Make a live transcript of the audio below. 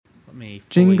Let me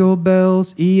Jingle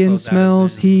bells, Ian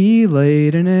smells, he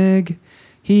laid an egg.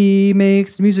 He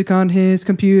makes music on his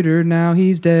computer, now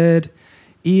he's dead.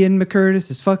 Ian McCurtis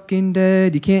is fucking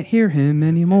dead, you can't hear him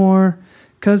anymore.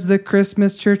 'Cause the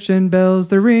Christmas church and bells,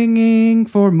 they're ringing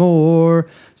for more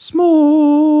s'mores.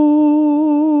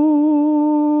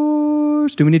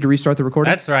 Do we need to restart the recording?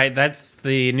 That's right. That's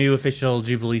the new official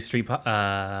Jubilee Street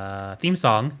theme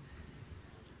song.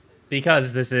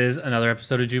 Because this is another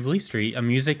episode of Jubilee Street, a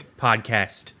music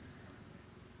podcast.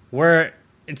 We're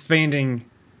expanding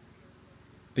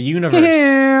the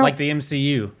universe like the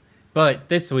MCU. But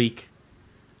this week,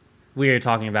 we are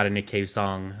talking about a Nick Cave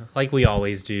song, like we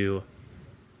always do.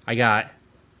 I got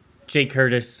Jake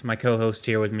Curtis, my co-host,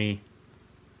 here with me.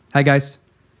 Hi, guys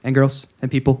and girls and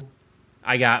people.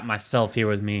 I got myself here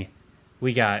with me.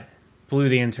 We got Blue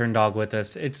the Intern Dog with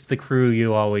us. It's the crew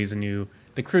you always knew,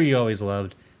 the crew you always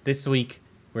loved. This week,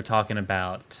 we're talking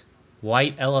about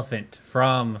White Elephant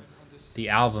from the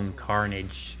album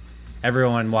Carnage.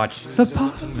 Everyone watch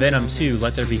Venom 2,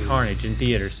 Let There Be Carnage in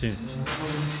theaters soon.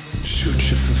 Shoot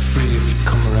you for free if you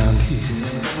come around here.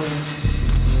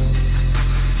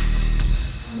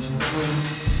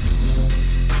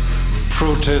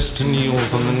 Protester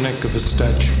kneels on the neck of a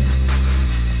statue.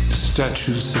 The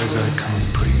statue says, I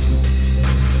can't breathe.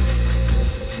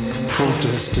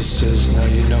 Protester says, now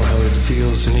you know how it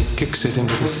feels, and he kicks it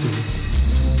into the sea.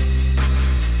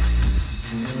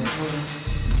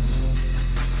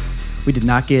 We did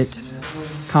not get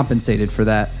compensated for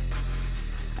that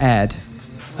ad.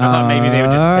 I thought maybe they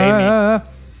would just pay me.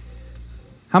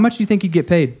 How much do you think you'd get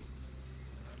paid?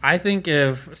 I think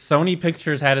if Sony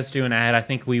Pictures had us do an ad, I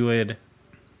think the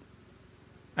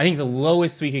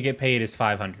lowest we could get paid is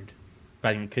 $500. But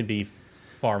I think it could be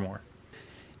far more.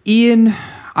 Ian,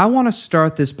 I want to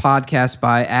start this podcast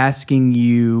by asking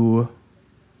you,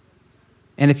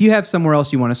 and if you have somewhere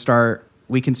else you want to start,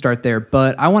 we can start there.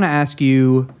 But I want to ask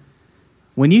you,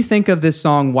 when you think of this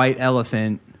song, White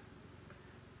Elephant,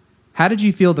 how did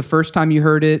you feel the first time you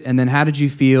heard it? And then how did you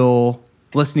feel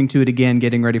listening to it again,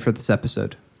 getting ready for this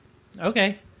episode?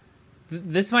 Okay.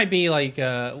 This might be like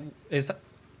is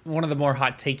one of the more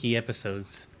hot takey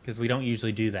episodes because we don't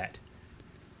usually do that.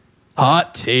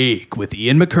 Hot Take with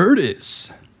Ian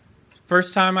McCurtis.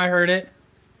 First time I heard it,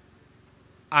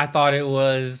 I thought it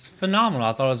was phenomenal.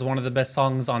 I thought it was one of the best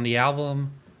songs on the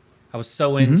album. I was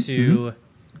so into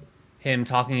him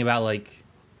talking about like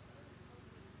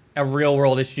a real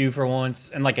world issue for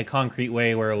once in like a concrete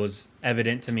way where it was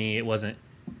evident to me it wasn't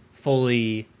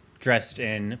fully dressed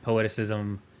in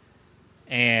poeticism.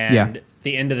 And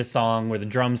the end of the song where the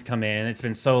drums come in, it's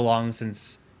been so long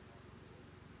since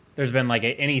there's been like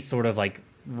any sort of like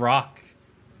rock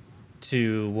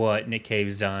to what Nick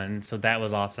Cave's done. So that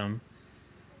was awesome.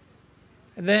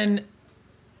 And then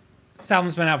this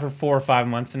album's been out for 4 or 5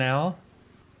 months now.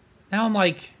 Now I'm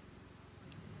like,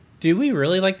 do we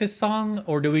really like this song,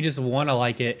 or do we just want to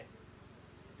like it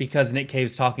because Nick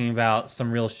Cave's talking about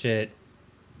some real shit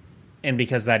and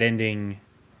because that ending,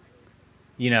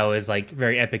 you know, is like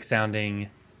very epic sounding?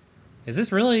 Is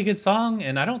this really a good song?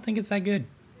 And I don't think it's that good.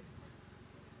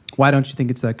 Why don't you think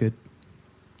it's that good?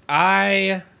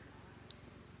 It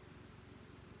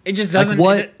just doesn't...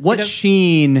 Like what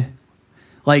sheen...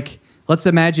 Like, let's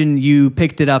imagine you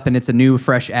picked it up and it's a new,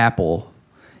 fresh apple.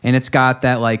 And it's got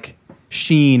that, like,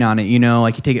 sheen on it, you know?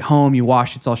 Like, you take it home, you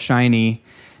wash, it's all shiny.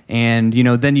 And, you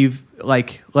know, then you've,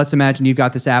 like, let's imagine you've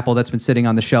got this apple that's been sitting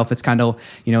on the shelf. It's kind of,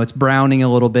 you know, it's browning a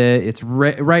little bit. It's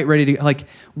ready to... Like,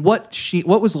 what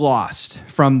was lost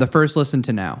from the first listen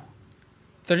to now?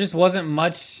 There just wasn't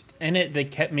much in it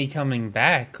that kept me coming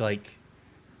back. Like,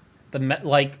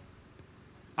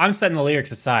 I'm setting the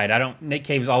lyrics aside. Nick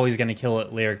Cave's always going to kill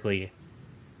it lyrically.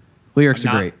 Lyrics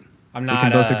are great. I'm not. We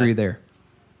can both agree there.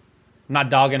 I'm not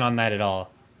dogging on that at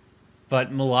all.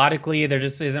 But melodically, there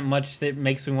just isn't much that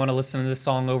makes me want to listen to this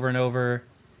song over and over.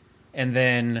 And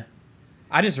then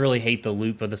I just really hate the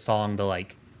loop of the song. The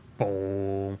like,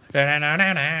 boom, that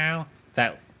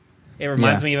it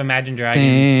reminds me of Imagine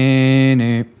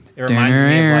Dragons. It reminds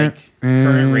me of like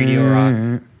current radio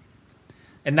rock.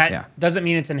 And that doesn't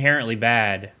mean it's inherently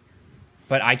bad,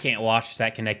 but I can't wash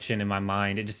that connection in my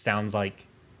mind. It just sounds like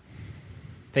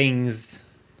things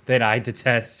that I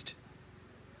detest.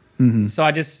 Mm-hmm. So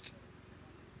I just,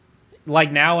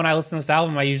 like now when I listen to this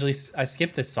album, I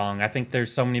skip this song. I think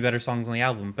there's so many better songs on the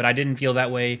album, but I didn't feel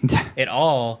that way at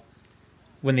all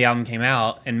when the album came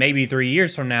out. And maybe 3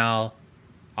 years from now,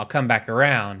 I'll come back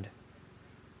around.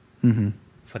 Mm-hmm.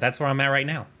 But that's where I'm at right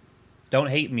now. Don't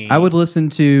hate me. I would listen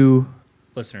to...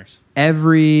 listeners. I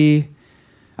don't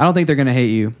think they're going to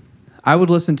hate you. I would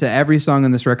listen to every song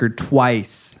on this record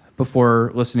twice before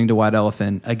listening to White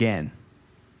Elephant again.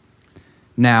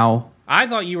 Now, I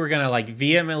thought you were gonna like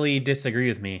vehemently disagree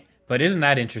with me, but isn't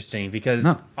that interesting? Because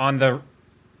on the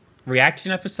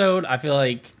reaction episode, I feel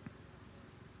like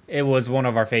it was one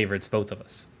of our favorites, both of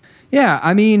us. yeah,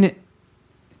 I mean,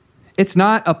 it's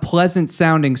not a pleasant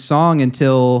sounding song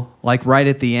until like right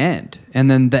at the end,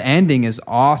 and then the ending is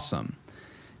awesome.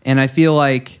 And I feel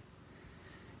like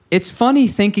it's funny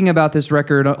thinking about this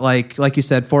record, like you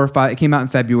said, 4 or 5. It came out in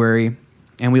February,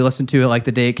 and we listened to it like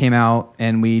the day it came out,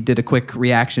 and we did a quick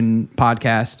reaction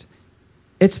podcast.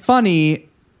 It's funny.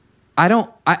 I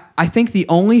think the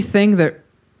only thing that,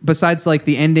 besides like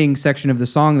the ending section of the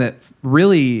song, that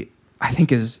really I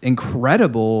think is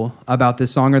incredible about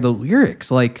this song are the lyrics.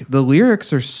 Like the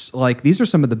lyrics are like, these are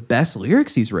some of the best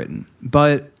lyrics he's written,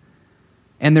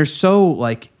 and they're so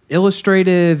like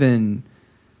illustrative, and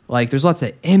like there's lots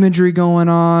of imagery going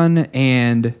on,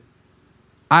 and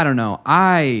I don't know.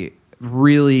 I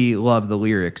really love the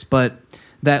lyrics, but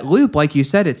that loop, like you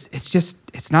said, it's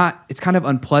kind of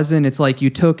unpleasant. It's like you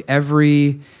took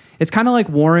it's kind of like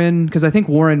Warren, because I think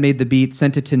Warren made the beat,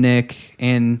 sent it to Nick,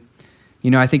 and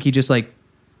I think he just like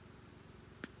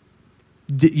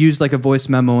used like a voice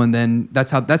memo, and then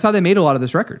that's how they made a lot of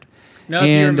this record. No, if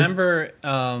you remember,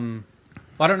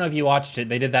 I don't know if you watched it.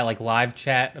 They did that like live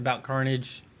chat about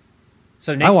Carnage.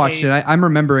 So Nick I watched it. I'm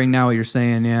remembering now what you're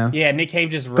saying. Yeah. Yeah, Nick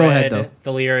Cave just read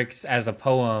the lyrics as a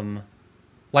poem,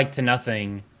 like to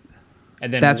nothing,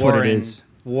 and then that's what it is.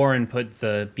 Warren put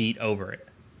the beat over it.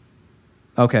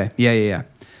 Okay. Yeah.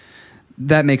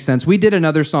 That makes sense. We did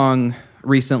another song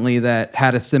recently that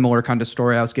had a similar kind of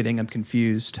story. I was getting them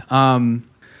confused.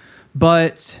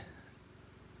 But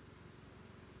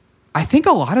I think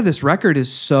a lot of this record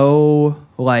is so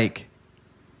like,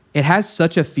 it has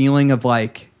such a feeling of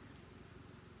like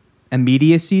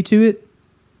immediacy to it.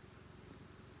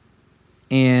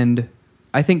 And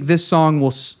I think this song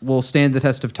will stand the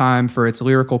test of time for its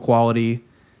lyrical quality,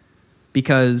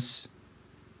 because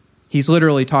he's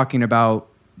literally talking about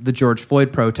the George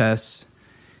Floyd protests.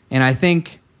 And I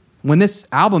think when this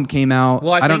album came out,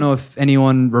 I don't know if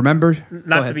anyone remembered.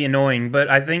 Not to be annoying, but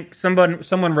I think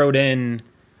someone wrote in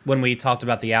when we talked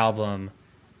about the album.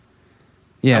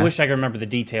 Yeah. I wish I could remember the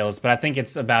details, but I think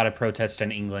it's about a protest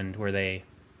in England where they...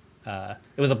 it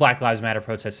was a Black Lives Matter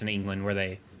protest in England where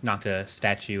they knocked a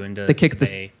statue into the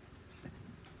bay.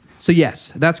 So yes,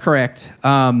 that's correct.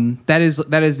 That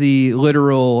is the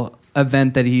literal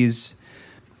event that he's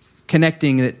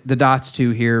connecting the dots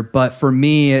to here. But for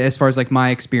me, as far as like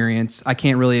my experience, I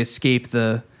can't really escape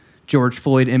the George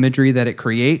Floyd imagery that it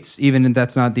creates, even if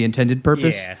that's not the intended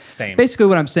purpose. Yeah, same. Basically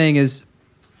what I'm saying is,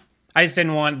 I just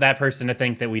didn't want that person to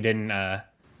think that we didn't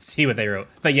see what they wrote.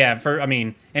 But yeah,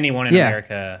 anyone in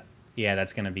America, yeah,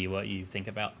 that's going to be what you think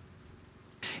about.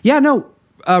 Yeah, no,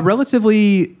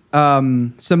 relatively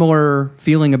similar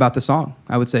feeling about the song,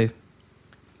 I would say.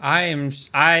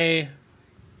 I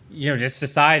just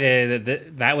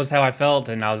decided that was how I felt,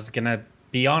 and I was going to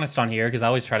be honest on here, because I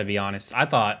always try to be honest. I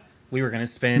thought we were going to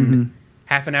spend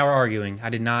half an hour arguing. I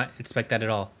did not expect that at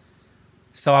all.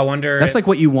 So I wonder... That's like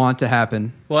what you want to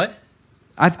happen. What?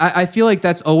 I feel like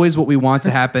that's always what we want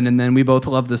to happen, and then we both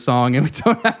love the song, and we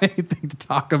don't have anything to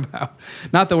talk about.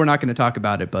 Not that we're not going to talk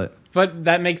about it, but... But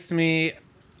that makes me...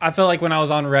 I feel like when I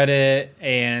was on Reddit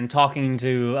and talking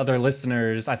to other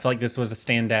listeners, I feel like this was a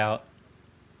standout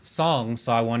song,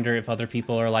 so I wonder if other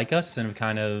people are like us and have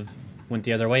kind of went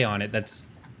the other way on it. That's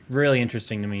really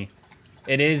interesting to me.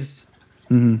 It is...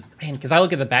 Man, because I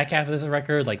look at the back half of this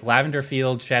record, like Lavender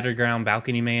Field, Shattered Ground,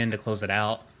 Balcony Man to close it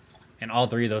out, and all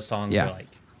three of those songs are like,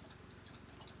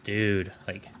 dude,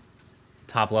 like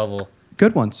top level.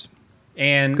 Good ones.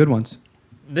 And good ones.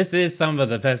 This is some of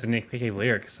the best Nick Cave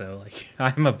lyrics. So like,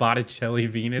 I'm a Botticelli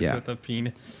Venus with a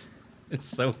penis. It's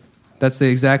so. That's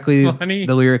exactly funny.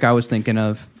 The lyric I was thinking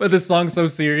of. But this song's so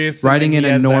serious. Writing an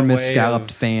enormous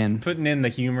scalloped fan. Putting in the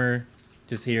humor,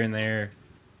 just here and there.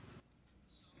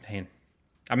 Man.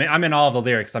 I mean, I'm in all of the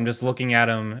lyrics. I'm just looking at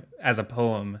them as a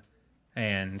poem,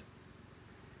 and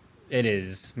it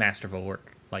is masterful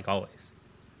work, like always.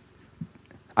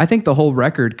 I think the whole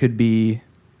record could be...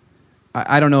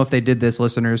 I don't know if they did this,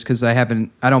 listeners, because I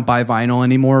don't buy vinyl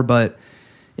anymore, but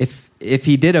if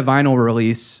he did a vinyl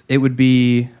release, it would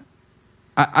be...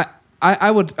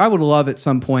 I would love at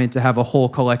some point to have a whole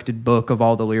collected book of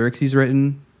all the lyrics he's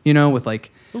written, with like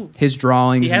his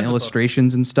drawings and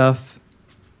illustrations and stuff.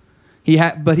 He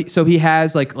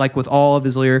has like with all of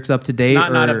his lyrics up to date.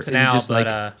 Not up to now, just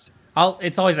but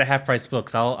it's always at half price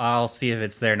books. I'll see if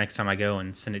it's there next time I go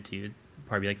and send it to you. It'd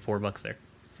probably be like $4 there.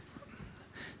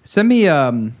 Send me.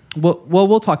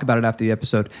 We'll talk about it after the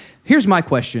episode. Here's my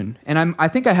question, and I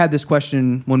think I had this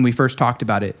question when we first talked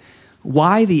about it.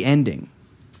 Why the ending?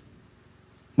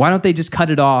 Why don't they just cut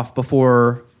it off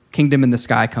before Kingdom in the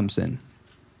Sky comes in?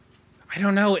 I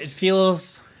don't know. It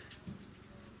feels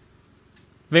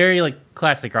very like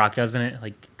classic rock, doesn't it?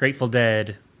 Like Grateful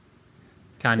Dead,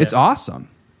 kind of. It's awesome.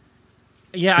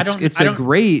 Yeah, I don't. It's I a don't,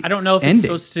 great I don't know if ending. it's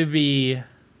supposed to be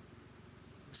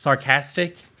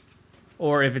sarcastic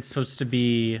or if it's supposed to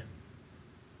be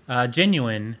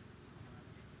genuine.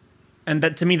 And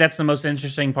that, to me, that's the most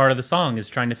interesting part of the song, is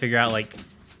trying to figure out, like,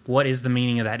 what is the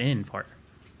meaning of that end part.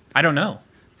 I don't know.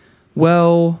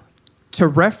 Well, to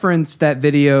reference that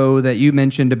video that you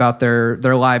mentioned about their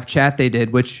live chat they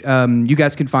did, which you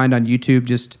guys can find on YouTube,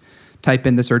 just type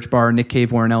in the search bar Nick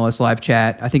Cave, Warren Ellis live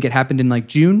chat. I think it happened in like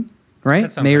June,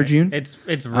 right? May or June. It's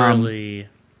really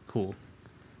cool.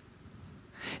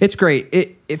 It's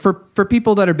great. For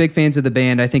people that are big fans of the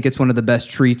band, I think it's one of the best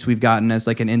treats we've gotten as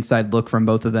like an inside look from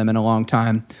both of them in a long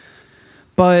time.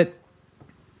 But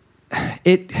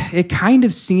it kind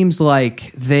of seems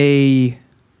like they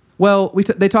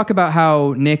talk about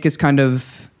how Nick is kind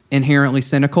of inherently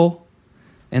cynical,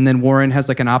 and then Warren has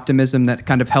like an optimism that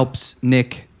kind of helps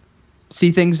Nick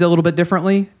see things a little bit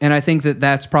differently. And I think that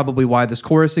that's probably why this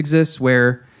chorus exists,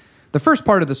 where the first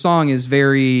part of the song is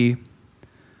very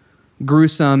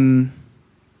gruesome,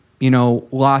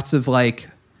 lots of like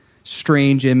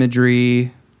strange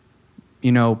imagery,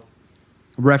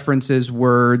 references,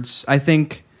 words. I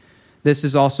think this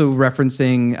is also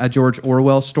referencing a George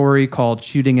Orwell story called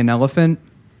Shooting an Elephant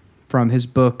from his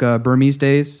book Burmese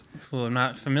Days. Well, I'm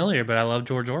not familiar, but I love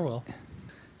George Orwell.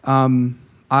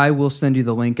 I will send you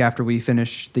the link after we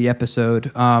finish the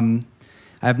episode. I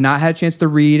have not had a chance to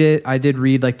read it. I did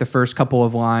read like the first couple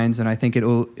of lines, and I think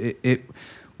it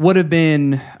would have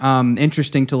been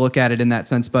interesting to look at it in that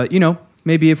sense. But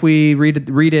maybe if we read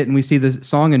it and we see the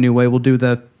song a new way, we'll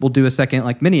do a second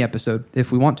like mini episode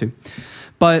if we want to.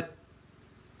 But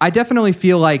I definitely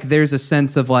feel like there's a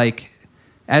sense of like,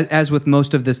 as with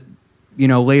most of this,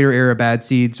 later era Bad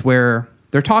Seeds, where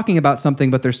they're talking about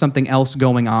something, but there's something else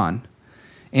going on.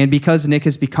 And because Nick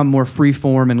has become more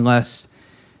freeform and less,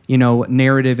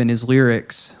 narrative in his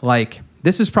lyrics, like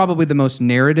this is probably the most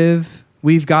narrative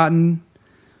we've gotten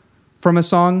from a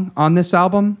song on this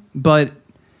album. But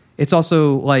it's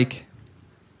also like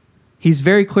he's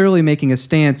very clearly making a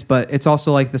stance, but it's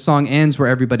also like the song ends where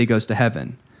everybody goes to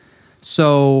heaven.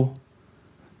 So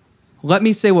let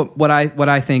me say what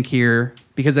I think here,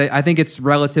 because I think it's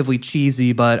relatively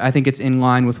cheesy, but I think it's in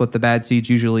line with what the Bad Seeds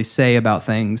usually say about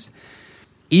things.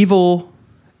 Evil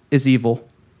is evil.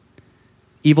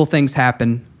 Evil things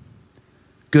happen.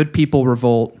 Good people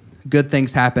revolt. Good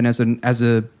things happen as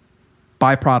a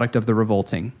byproduct of the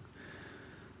revolting.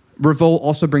 Revolt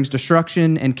also brings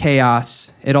destruction and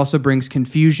chaos. It also brings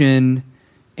confusion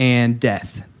and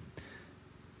death.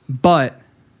 But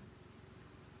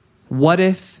what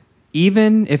if,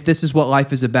 even if this is what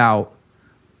life is about,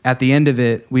 at the end of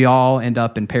it, we all end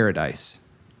up in paradise?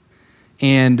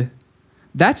 And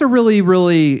that's a really,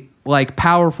 really like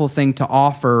powerful thing to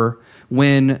offer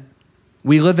when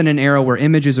we live in an era where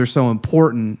images are so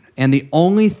important. And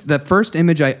the first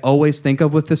image I always think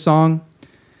of with this song,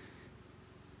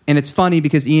 and it's funny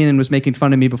because Ian was making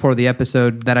fun of me before the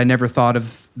episode that I never thought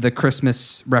of the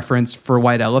Christmas reference for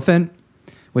White Elephant,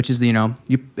 which is,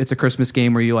 it's a Christmas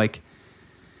game where you like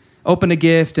open a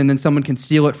gift and then someone can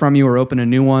steal it from you or open a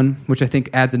new one, which I think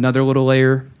adds another little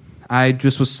layer. I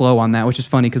just was slow on that, which is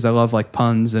funny because I love like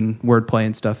puns and wordplay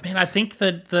and stuff. Man, I think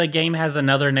that the game has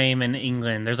another name in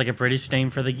England. There's like a British name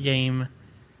for the game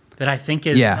that I think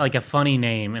is like a funny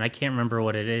name, and I can't remember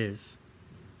what it is.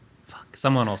 Fuck,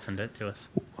 someone will send it to us.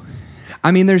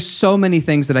 I mean, there's so many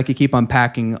things that I could keep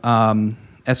unpacking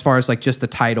as far as like just the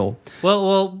title.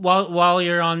 Well, while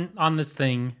you're on this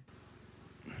thing,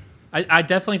 I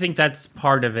definitely think that's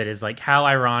part of it, is like how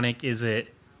ironic is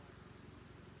it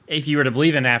if you were to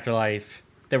believe in afterlife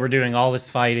that we're doing all this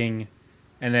fighting,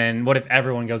 and then what if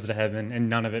everyone goes to heaven and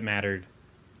none of it mattered?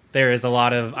 There is a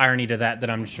lot of irony to that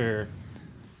I'm sure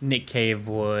Nick Cave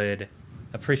would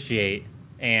appreciate.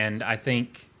 And I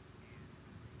think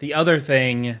the other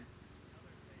thing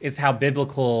is how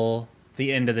biblical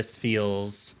the end of this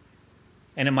feels.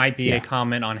 And it might be a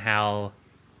comment on how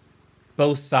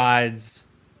both sides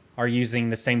are using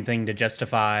the same thing to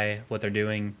justify what they're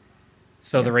doing.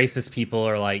 So the racist people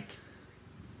are like,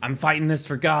 I'm fighting this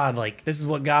for God. Like, this is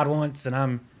what God wants, and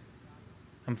I'm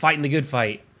fighting the good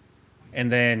fight.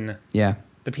 And then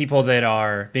the people that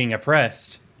are being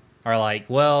oppressed are like,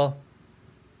 well,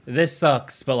 this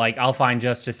sucks, but like I'll find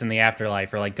justice in the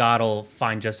afterlife, or like God will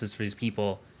find justice for these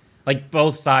people. Like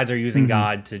both sides are using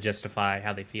God to justify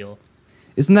how they feel.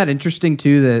 Isn't that interesting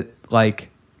too? That like,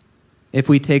 if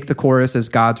we take the chorus as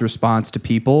God's response to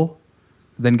people,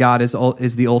 then God is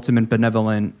the ultimate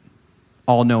benevolent,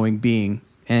 all-knowing being,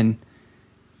 and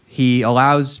he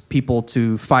allows people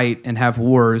to fight and have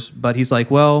wars, but he's like,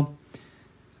 well,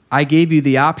 I gave you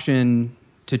the option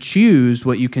to choose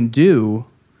what you can do,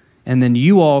 and then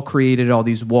you all created all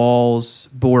these walls,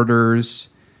 borders.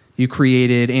 You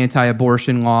created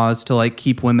anti-abortion laws to like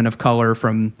keep women of color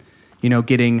from,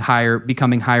 becoming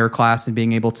higher class and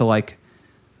being able to like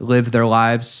live their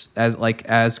lives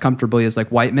as comfortably as like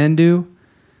white men do.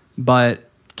 But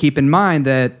keep in mind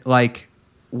that like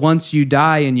once you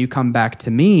die and you come back to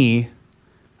me,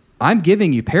 I'm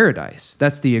giving you paradise.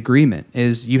 That's the agreement,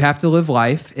 is you have to live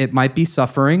life. It might be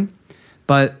suffering,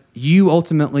 but you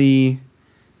ultimately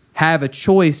have a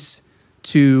choice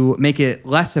to make it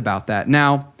less about that.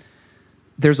 Now,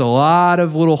 there's a lot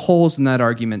of little holes in that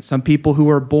argument. Some people who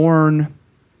are born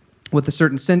with a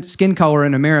certain skin color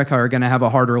in America are going to have a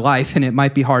harder life, and it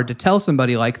might be hard to tell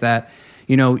somebody like that,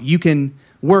 you can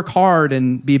work hard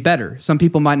and be better. Some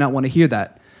people might not want to hear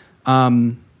that.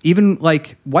 Even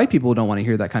like white people don't want to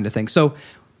hear that kind of thing. So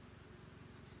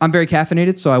I'm very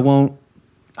caffeinated, so I won't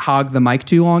hog the mic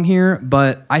too long here.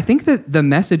 But I think that the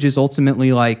message is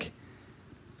ultimately like,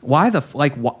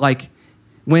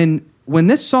 when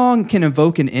this song can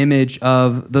evoke an image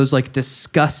of those like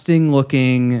disgusting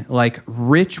looking like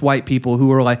rich white people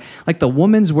who are like the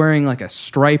woman's wearing like a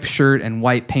striped shirt and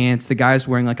white pants, the guy's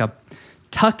wearing like a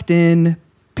tucked in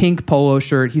pink polo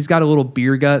shirt. He's got a little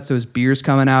beer gut, so his beer gut's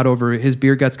coming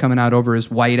out over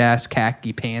his white ass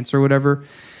khaki pants or whatever,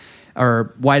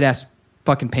 or white ass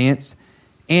fucking pants.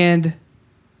 And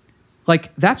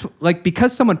like that's like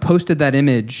because someone posted that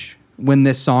image when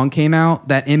this song came out,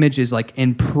 that image is like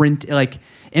in print. Like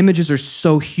images are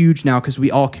so huge now because we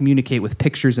all communicate with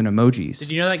pictures and emojis. Did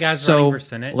you know that guy's running for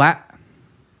Senate?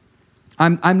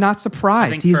 I'm not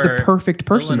surprised. He's the perfect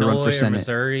person to run for Senate. Or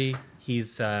Missouri,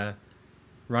 he's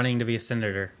running to be a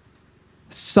senator.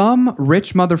 Some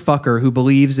rich motherfucker who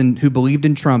believed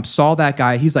in Trump saw that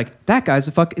guy. He's like, that guy's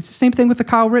a fuck. It's the same thing with the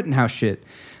Kyle Rittenhouse shit.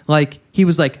 Like, he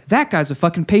was like, that guy's a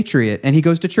fucking patriot. And he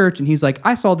goes to church and he's like,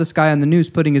 I saw this guy on the news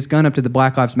putting his gun up to the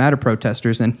Black Lives Matter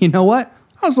protesters. And you know what?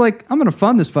 I was like, I'm going to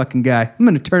fund this fucking guy. I'm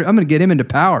going to get him into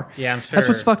power. Yeah, I'm sure. That's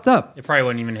what's fucked up. It probably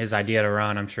wasn't even his idea to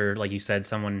run. I'm sure, like you said,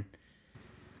 someone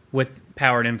with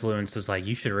power and influence was like,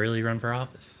 you should really run for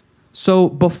office. So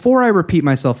before I repeat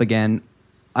myself again,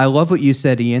 I love what you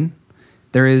said, Ian.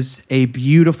 There is a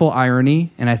beautiful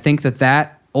irony. And I think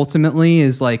that ultimately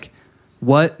is like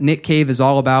what Nick Cave is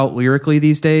all about lyrically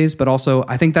these days. But also,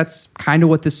 I think that's kind of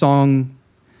what this song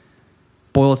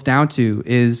boils down to,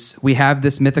 is we have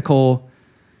this mythical,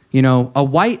 a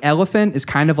white elephant is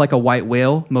kind of like a white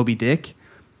whale, Moby Dick.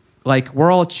 Like, we're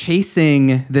all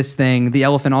chasing this thing. The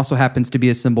elephant also happens to be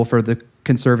a symbol for the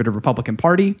conservative Republican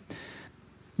Party.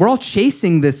 We're all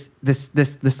chasing this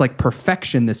like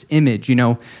perfection, this image.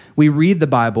 We read the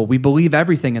Bible, we believe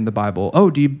everything in the Bible.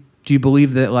 Oh, do you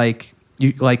believe that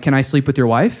can I sleep with your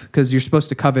wife? Because you're supposed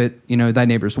to covet, thy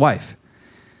neighbor's wife.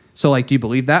 So like, do you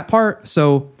believe that part?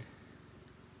 So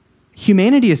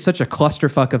humanity is such a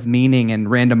clusterfuck of meaning and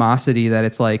randomosity that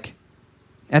it's like,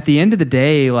 at the end of the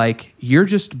day, like, you're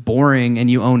just boring and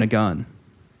you own a gun.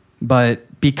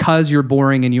 But because you're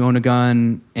boring and you own a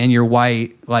gun and you're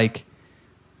white, like,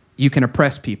 you can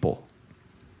oppress people.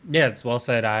 Yeah, it's well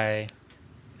said. I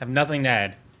have nothing to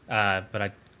add, but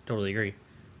I totally agree.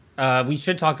 We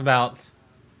should talk about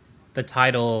the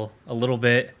title a little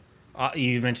bit.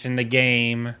 You mentioned the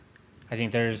game. I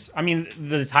think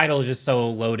the title is just so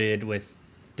loaded with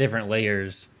different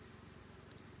layers.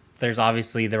 There's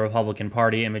obviously the Republican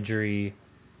Party imagery.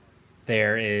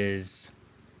 There is,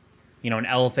 an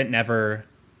elephant never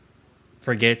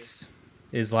forgets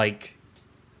is like,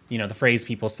 the phrase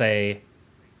people say.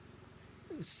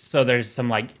 So there's some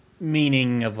like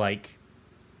meaning of like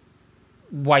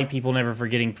white people never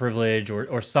forgetting privilege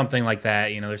or something like that.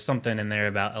 There's something in there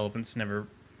about elephants never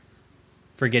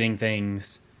forgetting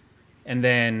things. And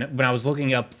then when I was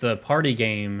looking up the party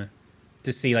game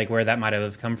to see like where that might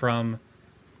have come from,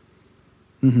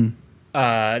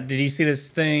 did you see this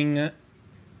thing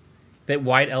that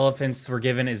white elephants were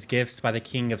given as gifts by the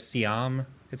king of Siam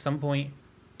at some point?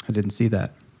 I didn't see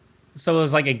that. So it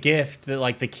was like a gift that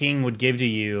like the king would give to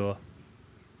you,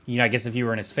 I guess if you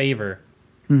were in his favor.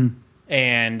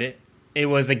 And it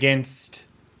was against,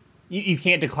 you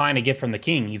can't decline a gift from the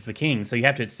king. He's the king, so you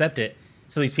have to accept it.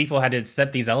 So these people had to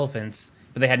accept these elephants,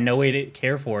 but they had no way to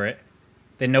care for it.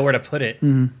 They had nowhere to put it.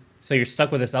 So you're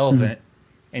stuck with this elephant,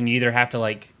 and you either have to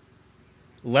like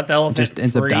let the elephant just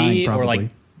ends free up dying, or probably. like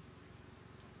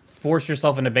force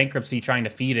yourself into bankruptcy trying to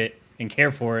feed it and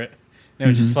care for it. And it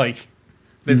was just like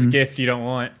this gift you don't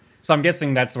want. So I'm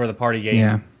guessing that's where the party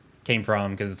game came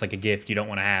from, because it's like a gift you don't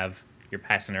want to have. You're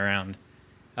passing it around.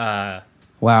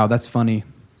 Wow, that's funny.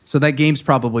 So that game's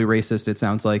probably racist, it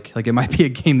sounds like. Like, it might be a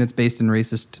game that's based in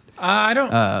racist... I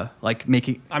don't... like,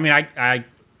 making... I mean, I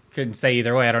couldn't say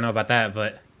either way. I don't know about that,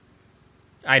 but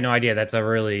I had no idea. That's a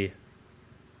really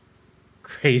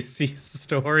crazy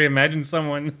story. Imagine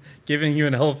someone giving you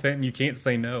an elephant and you can't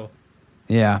say no.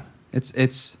 Yeah,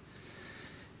 it's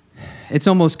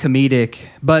almost comedic.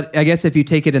 But I guess if you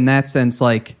take it in that sense,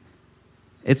 like,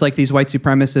 it's like these white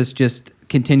supremacists just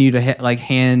continue to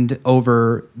hand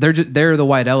over. They're the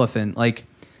white elephant. Like,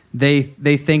 they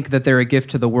think that they're a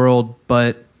gift to the world,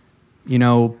 but you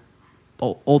know,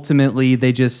 ultimately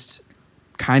they just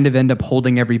kind of end up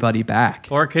holding everybody back.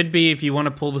 Or it could be, if you want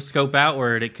to pull the scope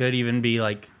outward, it could even be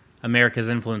like America's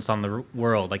influence on the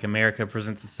world. Like, America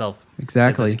presents itself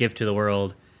as this gift to the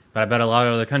world, but I bet a lot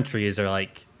of other countries are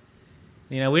like,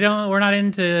 you know, we're not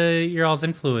into your all's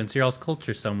influence, your all's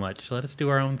culture so much. Let us do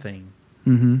our own thing.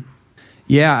 Mm-hmm.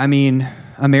 Yeah, I mean,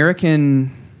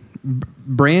 American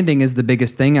branding is the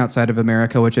biggest thing outside of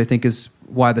America, which I think is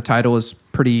why the title is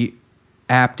pretty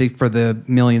apt for the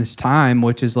millionth time,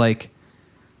 which is like,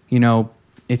 you know,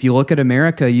 if you look at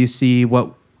America, you see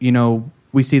what, you know,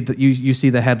 we see that you see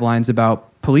the headlines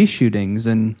about police shootings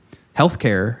and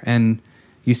healthcare, and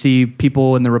you see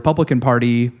people in the Republican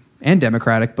Party and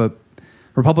Democratic, but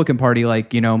Republican Party,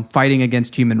 like, you know, fighting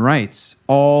against human rights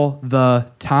all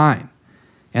the time.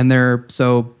 And they're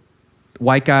so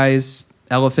white guys,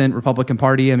 elephant, Republican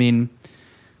Party. I mean,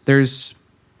 there's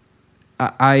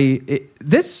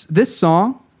this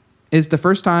song is the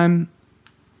first time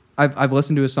I've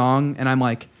listened to a song, and I'm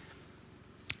like,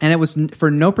 and it was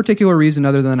for no particular reason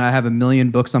other than I have a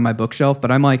million books on my bookshelf, but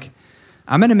I'm like,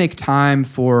 I'm going to make time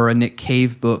for a Nick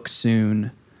Cave book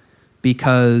soon,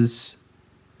 because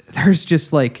there's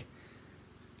just like,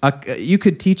 you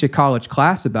could teach a college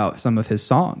class about some of his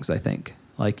songs, I think.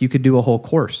 Like, you could do a whole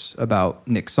course about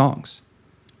Nick's songs.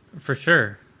 For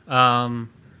sure.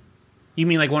 You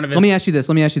mean like one of his... Let me ask you this.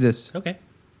 Okay.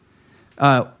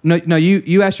 No,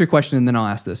 you ask your question and then I'll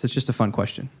ask this. It's just a fun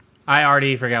question. I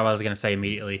already forgot what I was going to say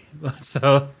immediately.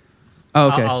 So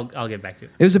oh, okay. I'll get back to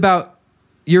it. It was about...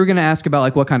 You were going to ask about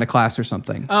like what kind of class or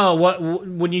something. Oh,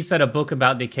 when you said a book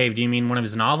about Nick Cave, do you mean one of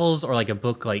his novels or like a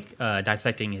book like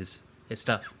dissecting his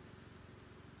stuff?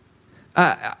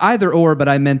 Either or, but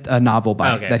I meant a novel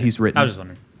that he's written. I was just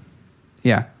wondering.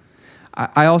 Yeah.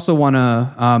 I also want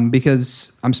to,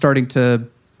 because I'm starting to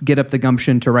get up the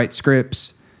gumption to write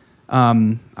scripts,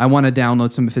 I want to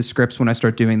download some of his scripts when I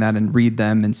start doing that and read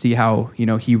them and see how, you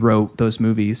know, he wrote those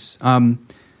movies.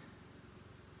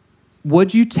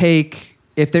 Would you take,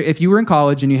 if you were in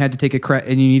college and you had to take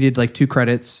and you needed like 2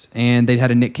 credits and they had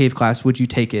a Nick Cave class, would you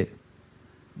take it?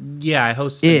 Yeah, I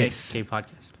host a Nick Cave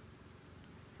podcast.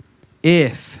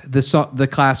 If the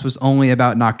class was only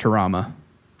about Nocturama.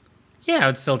 Yeah, I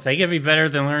would still take it. It'd be better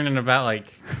than learning about,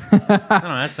 like, I don't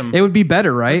know, that's some... It would be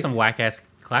better, right? Some whack-ass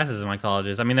classes in my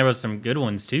colleges. I mean, there was some good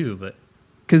ones, too, but...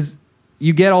 Because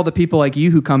you get all the people like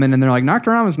you who come in and they're like,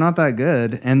 Nocturama's not that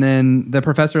good. And then the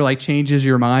professor, like, changes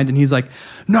your mind and he's like,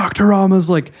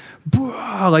 Nocturama's, like,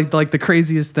 like the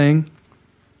craziest thing.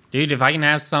 Dude, if I can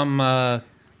have some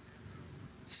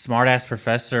smart-ass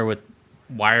professor with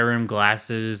wire rim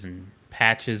glasses and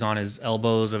patches on his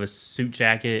elbows of a suit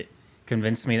jacket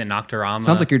convince me that Nocturama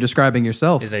sounds like you're describing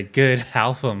yourself is a good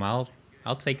album, I'll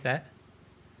take that.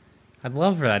 I'd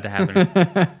love for that to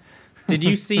happen. Did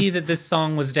you see that this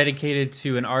song was dedicated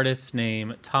to an artist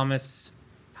named Thomas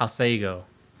Halsego?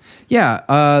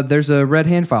 Yeah, there's a Red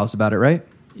Hand Files about it, right?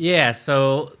 Yeah,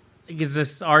 so is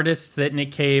this artist that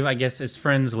Nick Cave, I guess, is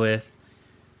friends with.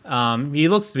 He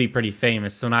looks to be pretty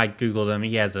famous. So when I Googled him,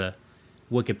 he has a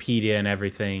Wikipedia and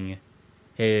everything.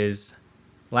 His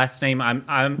last name, I'm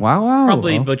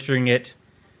probably butchering it.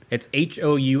 It's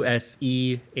Houseago.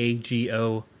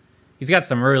 He's got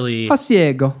some really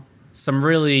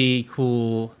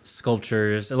cool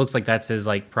sculptures. It looks like that's his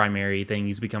like primary thing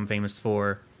he's become famous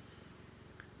for.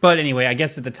 But anyway, I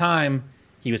guess at the time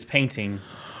he was painting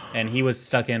and he was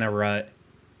stuck in a rut.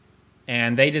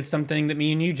 And they did something that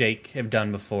me and you, Jake, have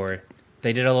done before.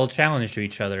 They did a little challenge to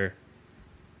each other.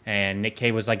 And Nick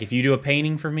Cave was like, if you do a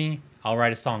painting for me, I'll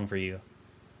write a song for you.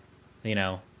 You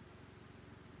know,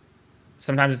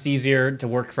 sometimes it's easier to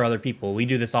work for other people. We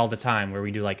do this all the time where we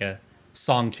do like a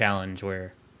song challenge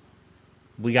where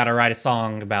we got to write a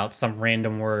song about some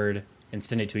random word and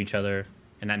send it to each other.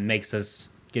 And that makes us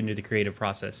get into the creative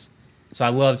process. So I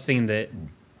love seeing that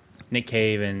Nick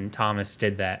Cave and Thomas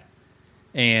did that.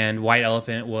 And White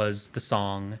Elephant was the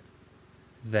song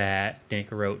that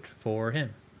Nick wrote for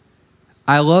him.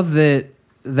 I love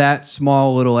that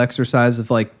small little exercise of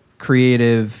like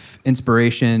creative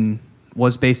inspiration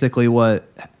was basically what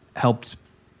helped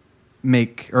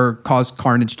make or cause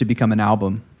Carnage to become an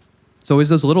album. It's always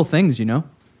those little things, you know?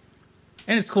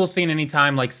 And it's cool seeing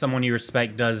anytime like someone you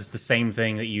respect does the same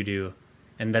thing that you do.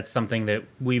 And that's something that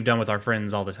we've done with our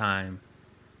friends all the time.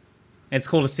 It's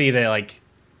cool to see that, like,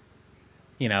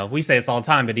 you know, we say this all the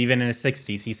time, but even in his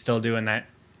 60s, he's still doing that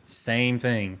same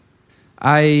thing.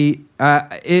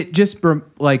 It just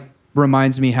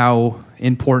reminds me how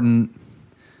important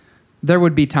there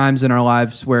would be times in our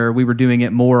lives where we were doing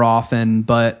it more often,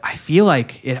 but I feel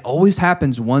like it always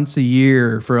happens once a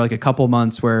year for like a couple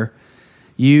months where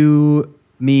you,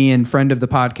 me, and friend of the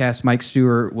podcast, Mike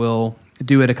Stewart, will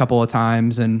do it a couple of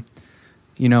times, and,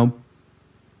 you know,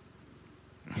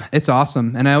 it's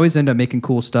awesome. And I always end up making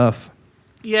cool stuff.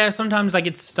 Yeah, sometimes I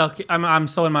get stuck. I'm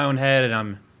so in my own head,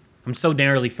 and I'm so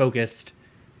narrowly focused.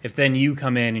 If then you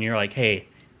come in and you're like, hey,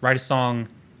 write a song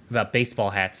about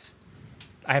baseball hats,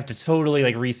 I have to totally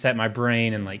like reset my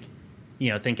brain and like,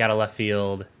 you know, think out of left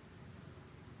field.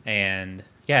 And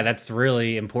yeah, that's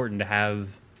really important to have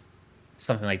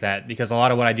something like that, because a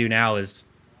lot of what I do now is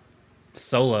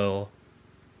solo.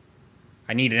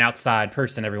 I need an outside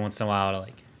person every once in a while to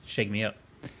like shake me up.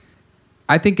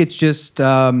 I think it's just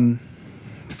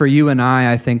for you and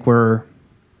I think we're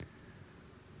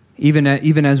even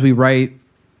as we write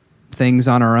things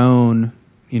on our own,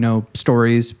 you know,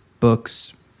 stories,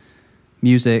 books,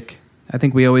 music, I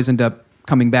think we always end up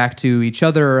coming back to each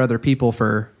other or other people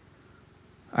for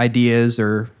ideas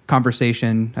or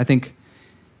conversation. I think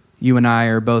you and I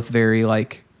are both very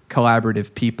like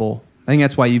collaborative people. I think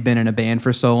that's why you've been in a band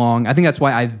for so long. I think that's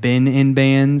why I've been in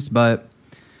bands, but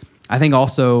I think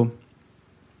also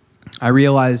I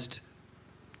realized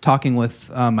talking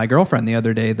with my girlfriend the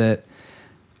other day that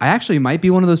I actually might be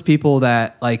one of those people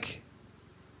that like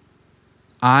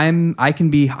I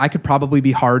could probably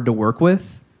be hard to work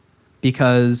with,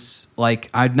 because like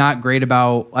I've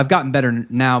gotten better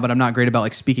now, but I'm not great about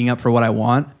like speaking up for what I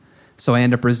want. So I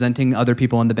end up resenting other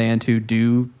people in the band who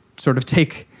do sort of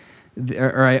take,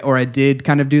 or I did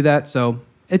kind of do that. So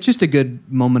it's just a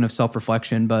good moment of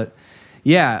self-reflection. But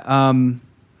yeah,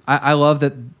 I love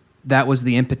that was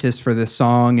the impetus for this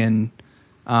song. And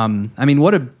I mean,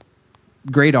 what a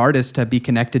great artist to be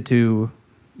connected to,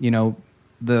 you know,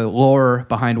 the lore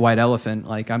behind White Elephant.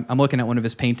 Like I'm looking at one of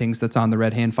his paintings that's on the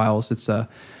Red Hand Files. It's a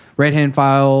Red Hand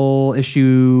File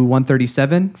issue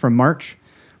 137 from March,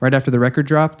 right after the record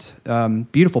dropped.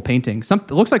 Beautiful painting.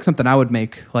 It looks like something I would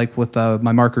make, like with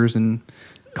my markers and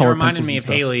color pencils. It reminded me of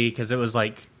Haley because it was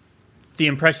like the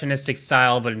impressionistic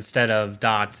style, but instead of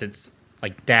dots, it's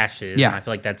like dashes. Yeah. And I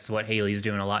feel like that's what Haley's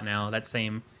doing a lot now, that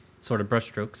same sort of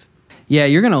brushstrokes. Yeah,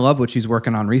 you're going to love what she's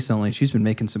working on recently. She's been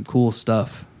making some cool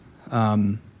stuff.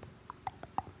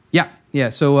 Yeah.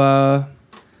 So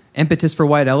impetus for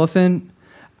White Elephant.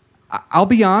 I'll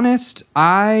be honest,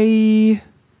 I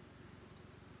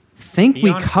think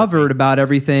we covered about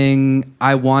everything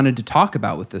I wanted to talk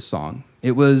about with this song.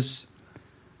 It was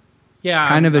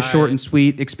kind of a short and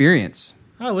sweet experience.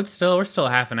 Oh, we're still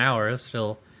half an hour. It's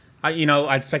still, I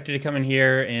expected to come in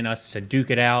here and us to duke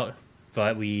it out,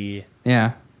 but we,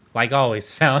 like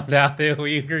always, found out that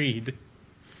we agreed.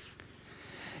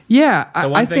 Yeah, the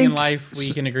one thing in life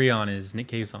we can agree on is Nick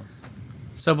Cave songs.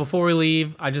 So before we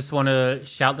leave, I just want to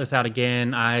shout this out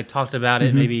again. I talked about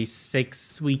it maybe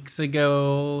 6 weeks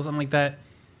ago, something like that.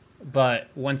 But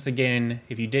once again,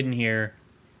 if you didn't hear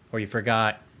or you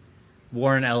forgot,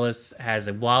 Warren Ellis has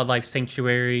a wildlife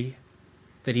sanctuary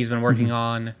that he's been working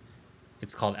on.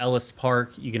 It's called Ellis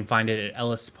Park. You can find it at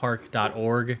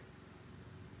ellispark.org.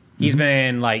 He's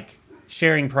been like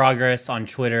sharing progress on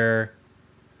Twitter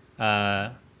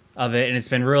of it, and it's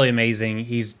been really amazing.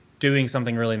 He's doing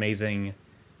something really amazing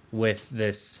with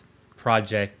this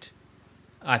project.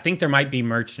 I think there might be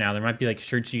merch now. There might be like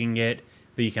shirts you can get,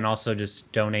 but you can also just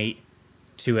donate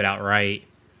to it outright.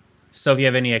 So if you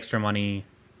have any extra money,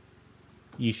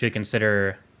 you should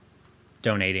consider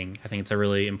donating. I think it's a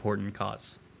really important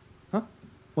cause. Huh?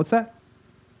 What's that?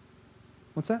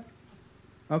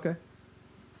 Okay.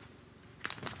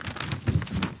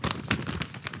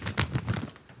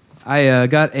 I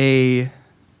got a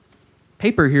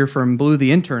paper here from Blue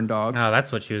the intern dog. Oh,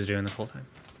 that's what she was doing this whole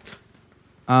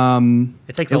time.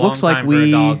 It takes a long time for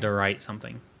a dog to write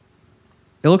something.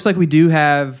 It looks like we do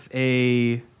have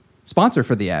a sponsor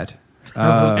for the ad,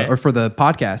 or for the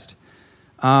podcast.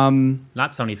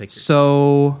 Not Sony Pictures.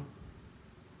 So,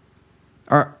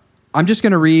 are I'm just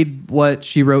going to read what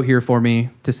she wrote here for me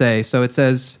to say. So it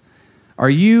says, are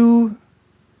you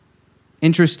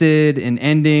interested in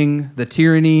ending the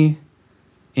tyranny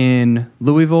in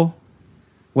Louisville?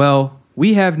 Well,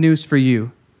 we have news for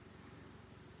you.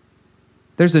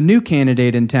 There's a new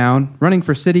candidate in town running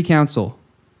for city council,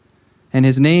 and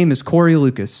his name is Corey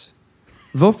Lucas.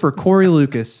 Vote for Corey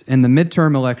Lucas in the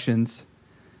midterm elections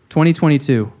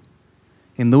 2022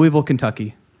 in Louisville,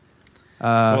 Kentucky.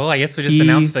 Well, I guess we just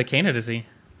announced the candidacy.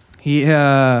 He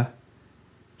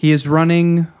is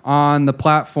running on the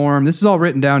platform. This is all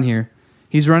written down here.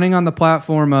 He's running on the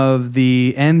platform of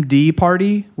the MD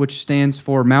Party, which stands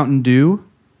for Mountain Dew,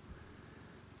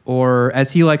 or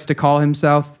as he likes to call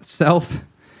himself,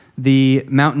 the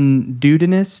Mountain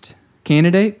Dewdinist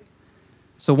candidate.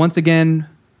 So once again,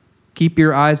 keep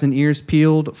your eyes and ears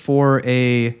peeled for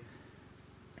a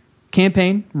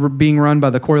campaign being run by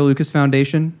the Corey Lucas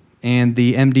Foundation and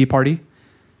the MD Party.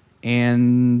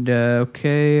 And,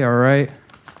 okay, all right.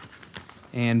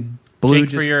 And Blue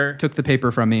Jake, took the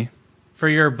paper from me. For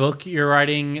your book you're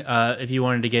writing, if you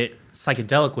wanted to get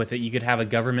psychedelic with it, you could have a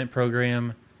government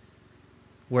program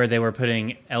where they were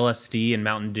putting LSD in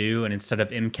Mountain Dew, and instead of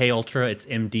MK Ultra, it's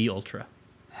MD Ultra.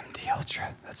 MD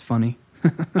Ultra. That's funny.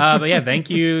 But yeah, thank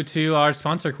you to our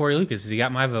sponsor, Corey Lucas. You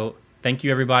got my vote. Thank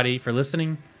you, everybody, for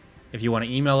listening. If you want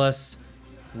to email us,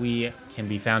 we can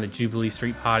be found at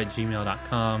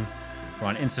jubileestreetpod@gmail.com. We're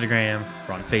on Instagram.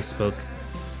 We're on Facebook.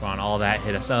 We're on all that.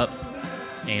 Hit us up.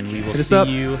 And we will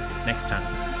see you next time.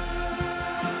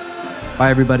 Bye,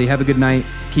 everybody. Have a good night.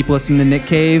 Keep listening to Nick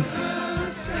Cave.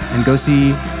 And go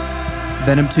see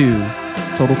Venom 2,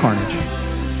 Total Carnage.